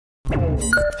If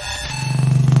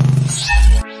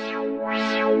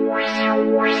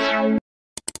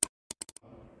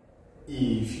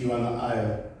you are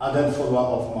an ardent follower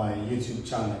of my YouTube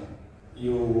channel,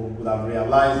 you would have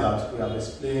realized that we have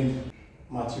explained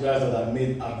materials that are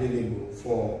made available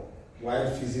for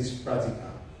Waec physics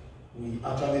practical. We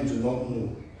actually do not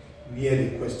know where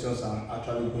the questions are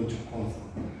actually going to come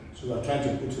from. So we are trying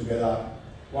to put together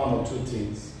one or two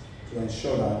things to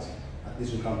ensure that at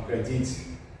least we can predict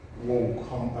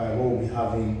what we'll be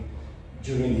having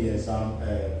during the exam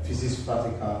physics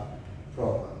practical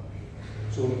program.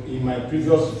 So in my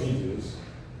previous videos,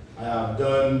 I have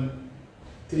done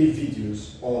 3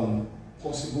 videos on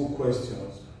possible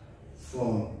questions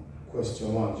from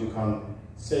question 1. You can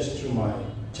search through my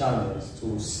channels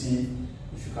to see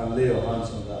if you can lay your hands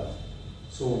on that.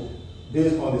 So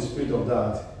based on the spirit of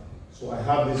that, so I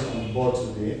have this on the board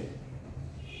today.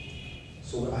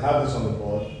 So I have this on the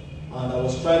board, and I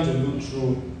was trying to look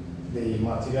through the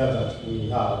material that we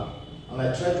have, and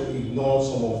I tried to ignore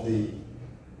some of the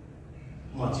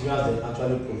materials they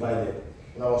actually provided.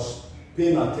 And I was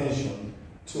paying attention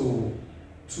to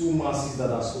 2 masses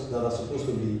that are supposed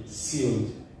to be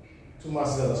sealed. 2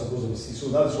 masses that are supposed to be sealed. So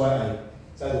that's why I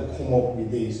decided to come up with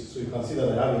this. So you can see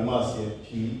that I have a mass here,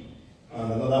 P,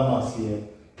 and another mass here,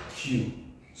 Q.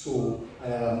 So I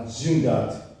assume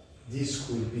that this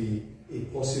could be a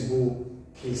possible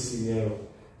case scenario.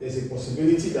 There's a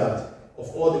possibility that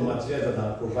of all the materials that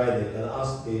are provided,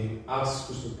 that they ask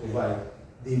us to provide,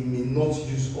 they may not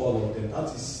use all of them.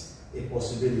 That is a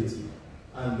possibility.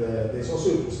 And there's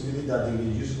also a possibility that they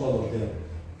may use all of them,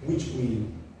 which we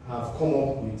have come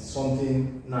up with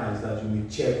something nice that you may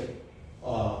check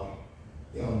on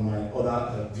my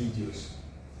other videos.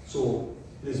 So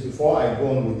please, before I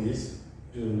go on with this,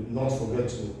 do not forget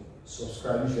to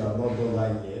subscribe if you have not done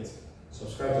that yet.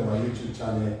 Subscribe to my YouTube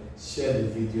channel, share the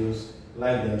videos,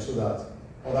 like them so that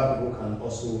other people can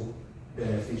also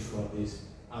benefit from this.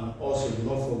 And also do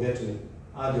not forget to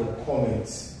add your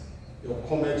comments. Your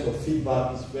comment, your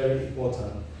feedback is very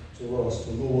important to us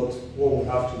to know what we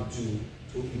have to do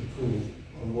to improve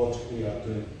on what we are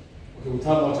doing. Okay,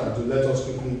 without much ado, let us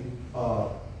quickly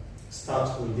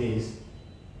start with this.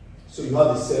 So you have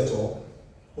the setup.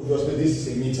 Obviously, this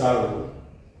is a meter roll,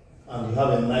 and you have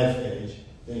a knife edge.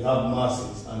 Then you have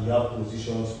masses, and you have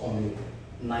positions on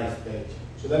the knife edge.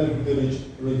 So let me quickly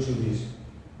read through this.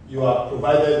 You are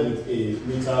provided with a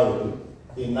meter roll,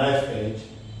 a knife edge,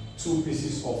 2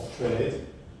 pieces of thread,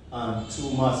 and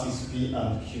 2 masses P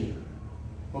and Q.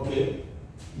 Okay,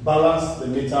 balance the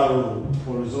meter roll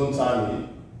horizontally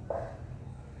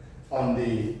on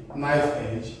the knife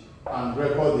edge and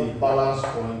record the balance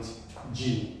point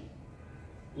G.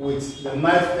 With the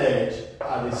knife edge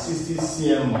at the 60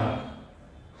 cm mark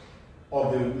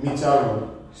of the meter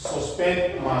roll,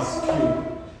 suspend mass Q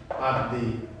at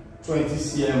the 20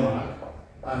 cm mark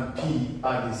and P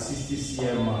at the 60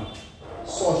 cm mark,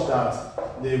 such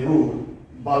that the roll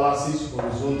balances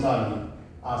horizontally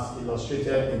as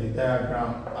illustrated in the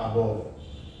diagram above.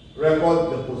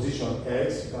 Record the position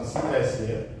X, you can see S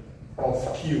here,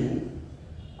 of Q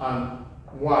and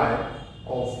Y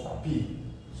of P.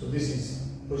 So this is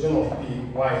position of P,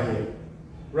 Y here.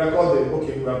 Record the,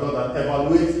 okay, we have done that.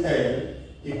 Evaluate L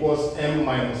equals M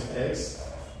minus X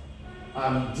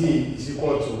and D is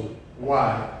equal to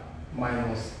Y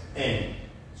minus N.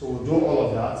 So we'll do all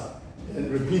of that and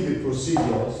repeat the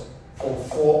procedures for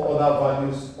 4 other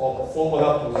values or 4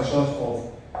 other positions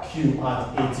of Q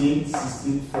at 18,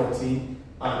 16, 14,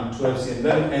 and 12 cm.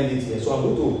 Let me end it here. So I'm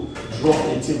going to draw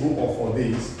a table for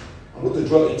this. I'm going to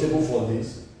draw a table for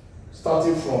this,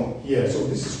 starting from here. So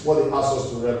this is what it asks us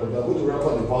to record. We are going to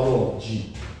record the value of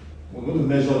G. We're going to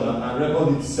measure that and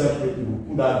record it separately. We'll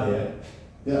put that there.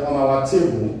 Then on our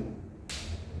table,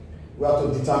 we have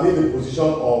to determine the position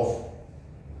of,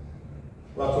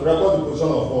 we have to record the position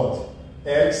of what?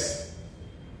 X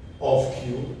of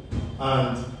Q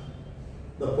and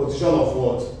the position of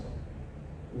what?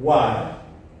 Y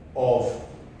of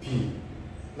P.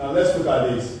 Now let's look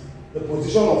at this. The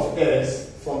position of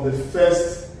S from the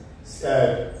first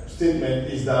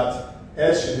statement is that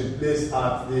S should be placed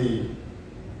at the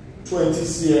 20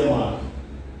 cm mark.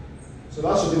 So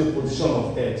that should be the position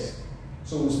of X.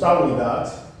 So we'll start with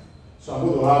that. So I'm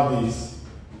going to have this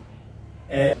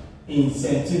in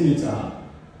centimeter.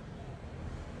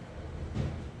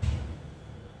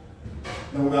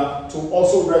 Now we have to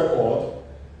also record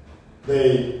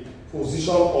the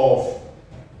position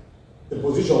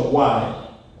Y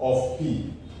of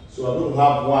P. So we're going to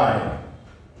have Y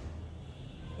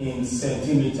in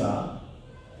centimeter.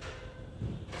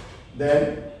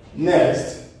 Then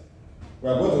next, we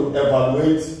are going to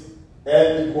evaluate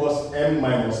L equals M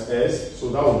minus S, so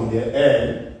that will be the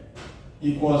L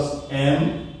equals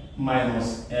M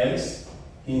minus X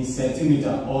in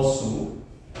centimeter also.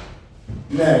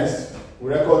 Next, we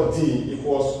record D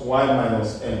equals Y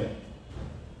minus M.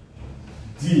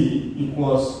 D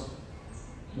equals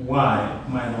Y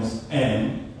minus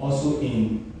M also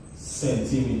in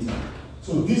centimeter.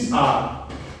 So these are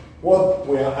what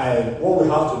we have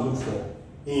to look for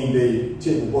in the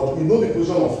table. But we know the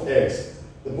position of X.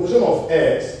 The position of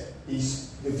X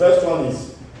is, the first one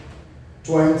is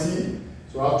 20,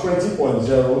 so we have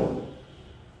 20.0.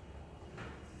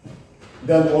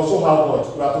 Then we also have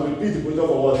what? We have to repeat the position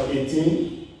for what?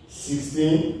 18,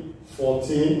 16,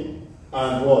 14,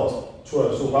 and what?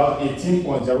 12. So we have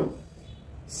 18.0,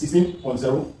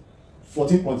 16.0,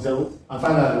 14.0, and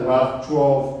finally we have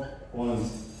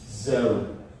 12.0.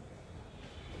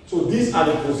 So these are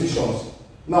the positions.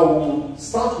 Now we will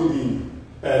start with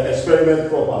the experiment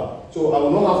proper. So I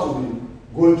will not have to be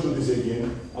going through this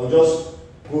again. I'll just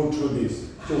go through this.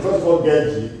 So first of all,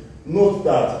 get G. Note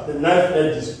that the knife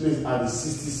edge is placed at the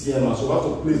 60 cm mark. So we have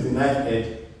to place the knife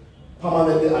edge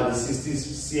permanently at the 60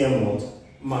 cm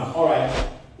mark. Alright,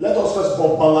 let us first of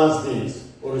all balance this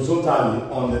horizontally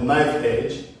on the knife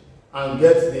edge and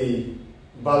get the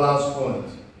balance point.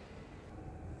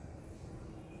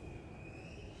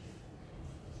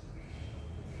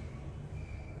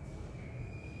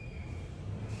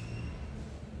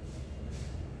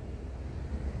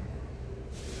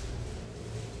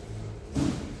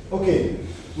 Okay,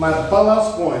 my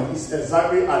balance point is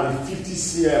exactly at the 50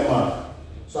 cm mark.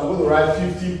 So I'm going to write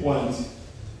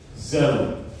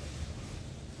 50.0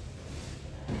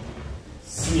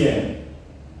 cm.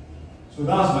 So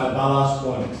that's my balance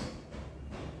point.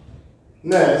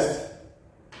 Next,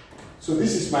 so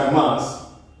this is my mass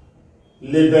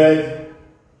labeled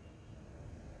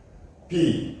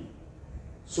P.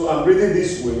 So I'm reading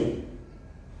this way.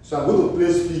 So I'm going to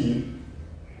place P.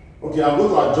 Okay, I'm going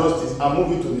to adjust this and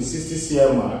move it to the 60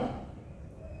 cm mark.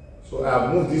 So I have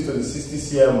moved this to the 60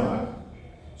 cm mark.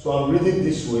 So I'm reading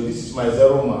this way. This is my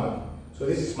 0 mark. So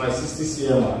this is my 60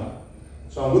 cm mark.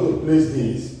 So I'm going to place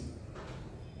this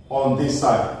on this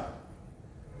side.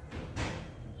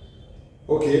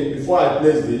 Okay, before I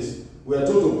place this, we are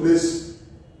told to place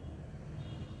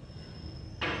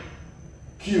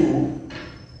Q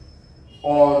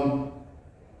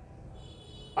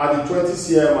at the 20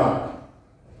 cm mark.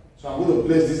 So I'm going to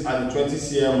place this at the 20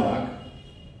 cm mark.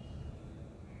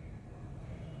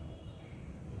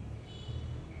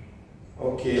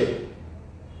 Okay.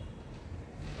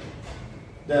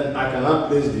 Then I can now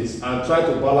place this and try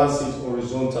to balance it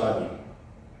horizontally.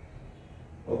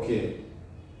 Okay.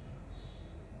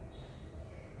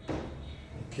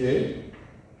 Okay.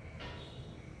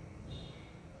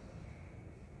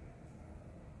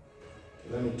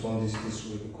 Let me turn this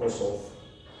way because of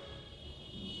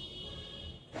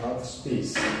have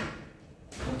space.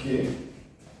 Okay.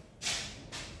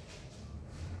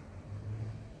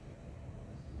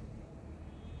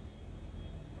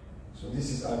 So this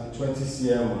is at the 20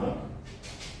 cm mark.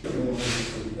 Let me move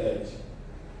this to the edge.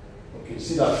 Okay,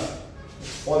 see that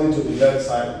it's falling to the left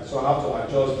side, so I have to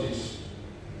adjust this.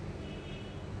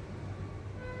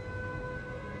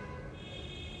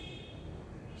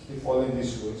 Still falling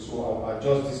this way, so I'll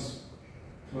adjust this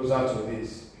closer to this.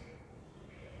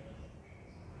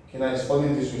 Okay, now it's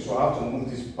falling this way, so I have to move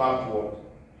this backward.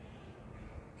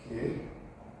 Okay.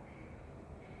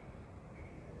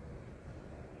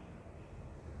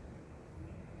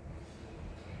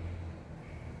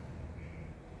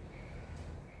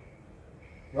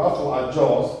 You have to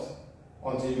adjust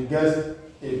until you get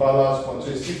a balance point.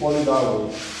 So it's still falling that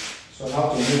way. So I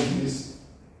have to move this,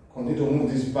 continue to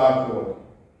move this backward.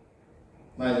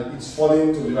 Now it's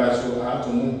falling to the right, so I have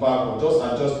to move backward. Just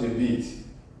adjust a bit.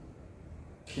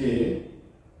 Okay.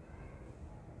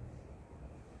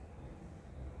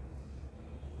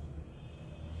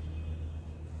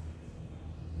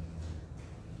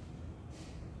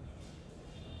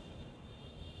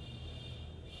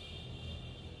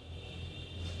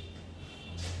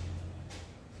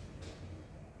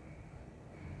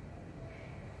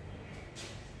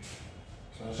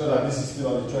 So I'm sure that this is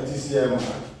still on the 20 cm mark.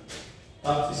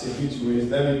 That is a bit raised.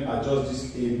 Let me adjust this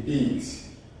a bit.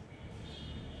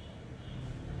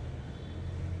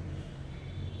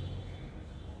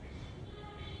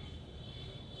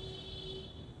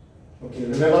 Okay,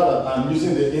 remember that I'm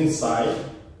using the inside.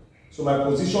 So my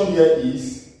position here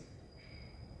is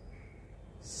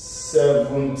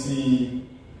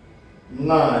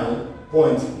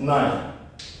 79.9.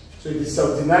 So it is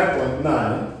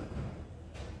 79.9.0.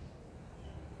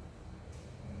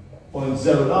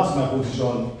 That's my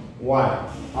position Why?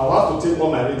 I'll have to take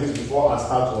all my readings before I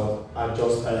start to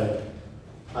adjust.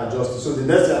 So the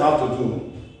next thing I have to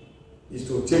do is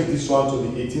to take this one to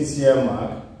the 18 cm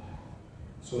mark.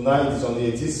 So now it is on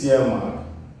the 18 cm mark.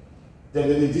 Then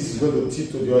this is going to tip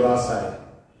to the other side.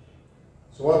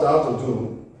 So what I have to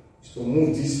do is to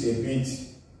move this a bit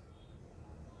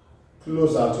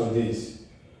closer to this.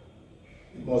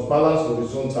 It must balance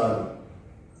horizontally.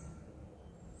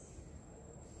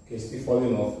 Okay, still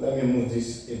falling off. Let me move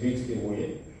this a bit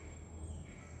away.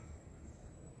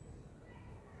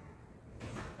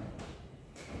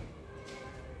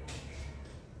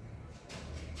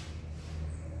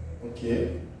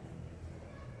 Okay.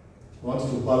 I want to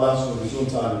balance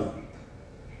horizontally.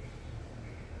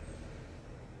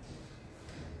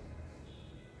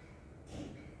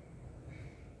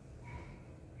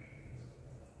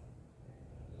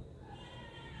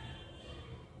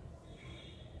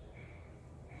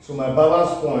 So my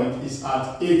balance point is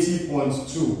at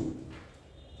 80.2.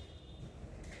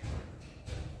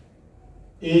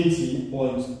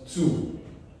 80.2.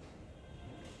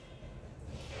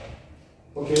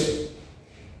 Okay.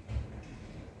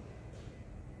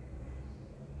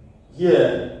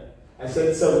 Here I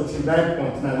said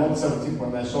 79.9, not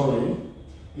 17.9, sorry.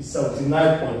 It's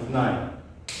 79.9.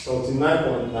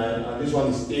 79.9, and this one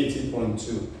is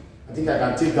 80.2. I think I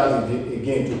can take that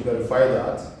again to verify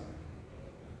that.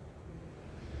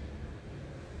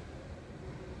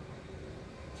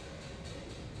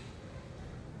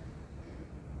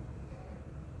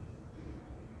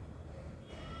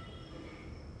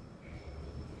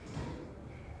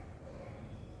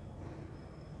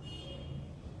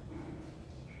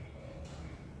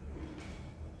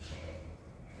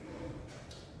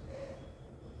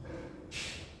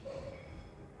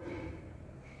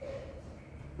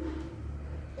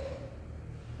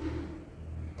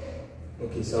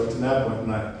 Okay,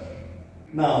 79.9.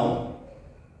 Now,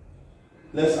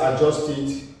 let's adjust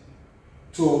it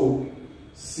to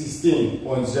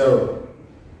 16.0. So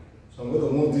I'm going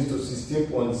to move this to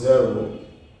 16.0.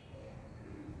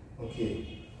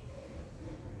 Okay.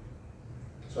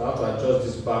 So I have to adjust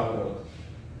this backward.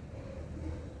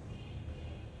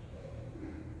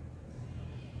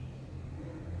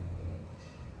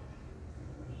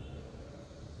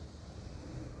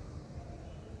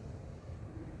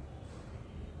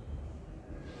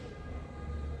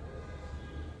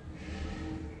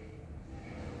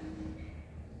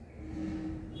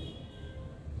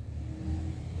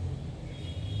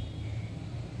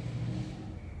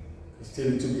 Still a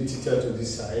little bit tilted to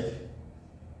this side.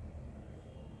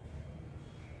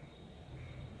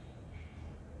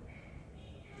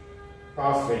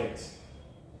 Perfect.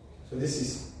 So this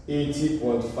is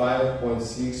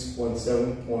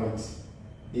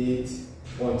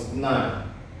 80.5.6.7.8.9.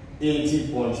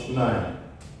 80.9.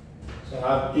 So I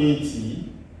have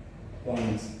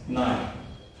 80.9.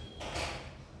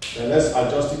 Then let's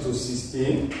adjust it to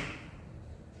 16.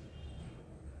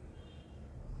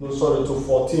 No, sorry, to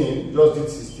 14, just did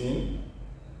 16.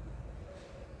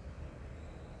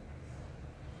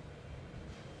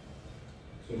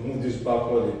 So move this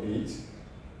backward a bit.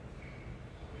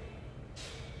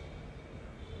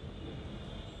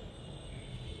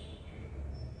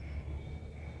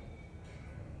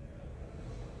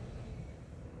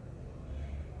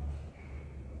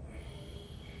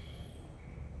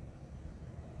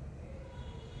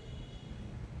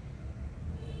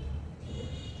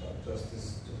 Adjust this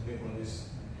to be on this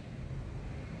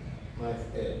knife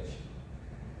edge.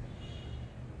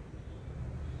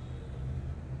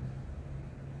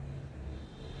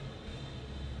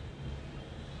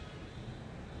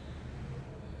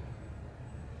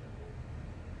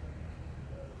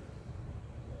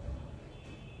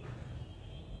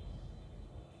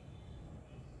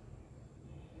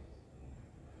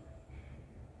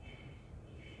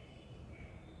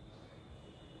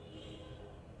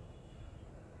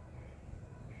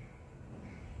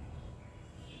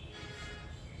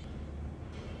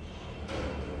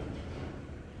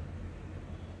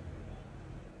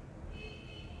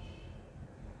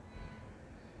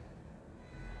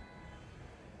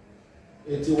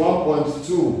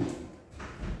 .2.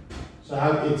 So I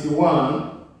have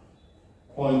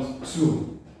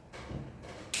 81.2.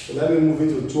 So let me move it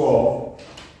to 12.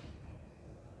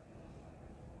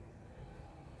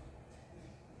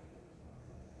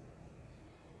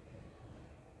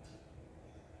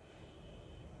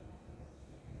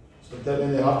 So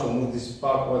definitely I have to move this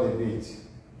backward a bit.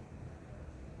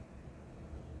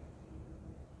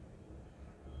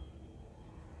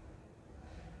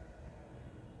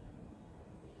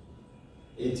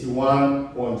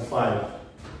 .5.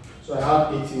 So I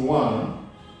have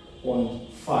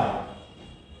 81.5.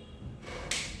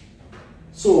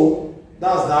 So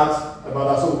that's that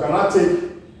about that. So we cannot take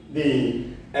the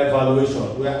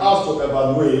evaluation. We are asked to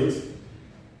evaluate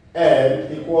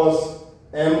n equals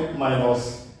m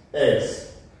minus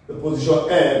x. The position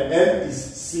n is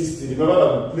 60. Remember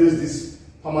that we place this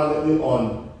permanently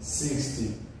on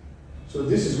 60. So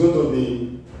this is going to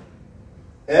be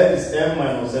n is m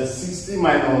minus x. 60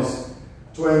 minus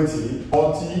 20,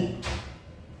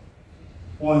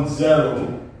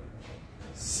 40.0.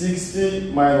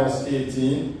 60 minus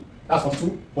 18, that's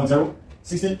 42.0.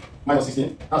 60 minus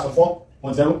 16, that's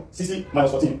 4.0. 60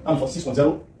 minus 14, that's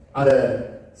 46.0.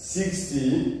 And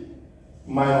 60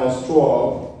 minus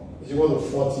 12 is equal to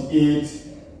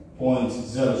 48.0.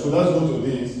 So let's go to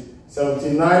this.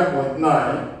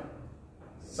 79.9.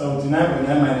 79.9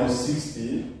 minus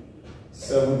 60.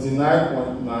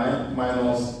 79.9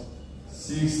 minus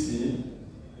 60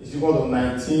 is equal to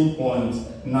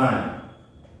 19.9.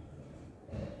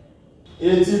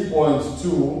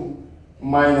 80.2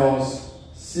 minus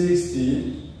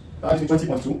 60, that is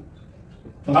 20.2.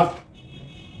 We have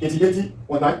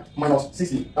 80.9 minus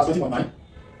 60, that's 20.9.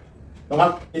 We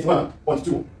have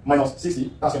 81.2 minus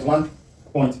 60, that's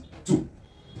 21.2.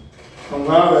 We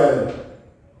have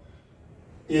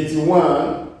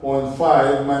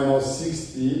 81.5 minus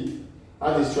 60,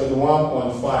 that is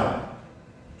 21.5.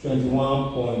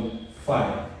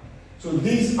 21.5. So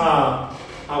these are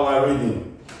our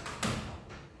reading.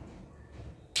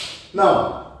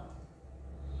 Now,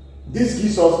 this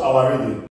gives us our reading.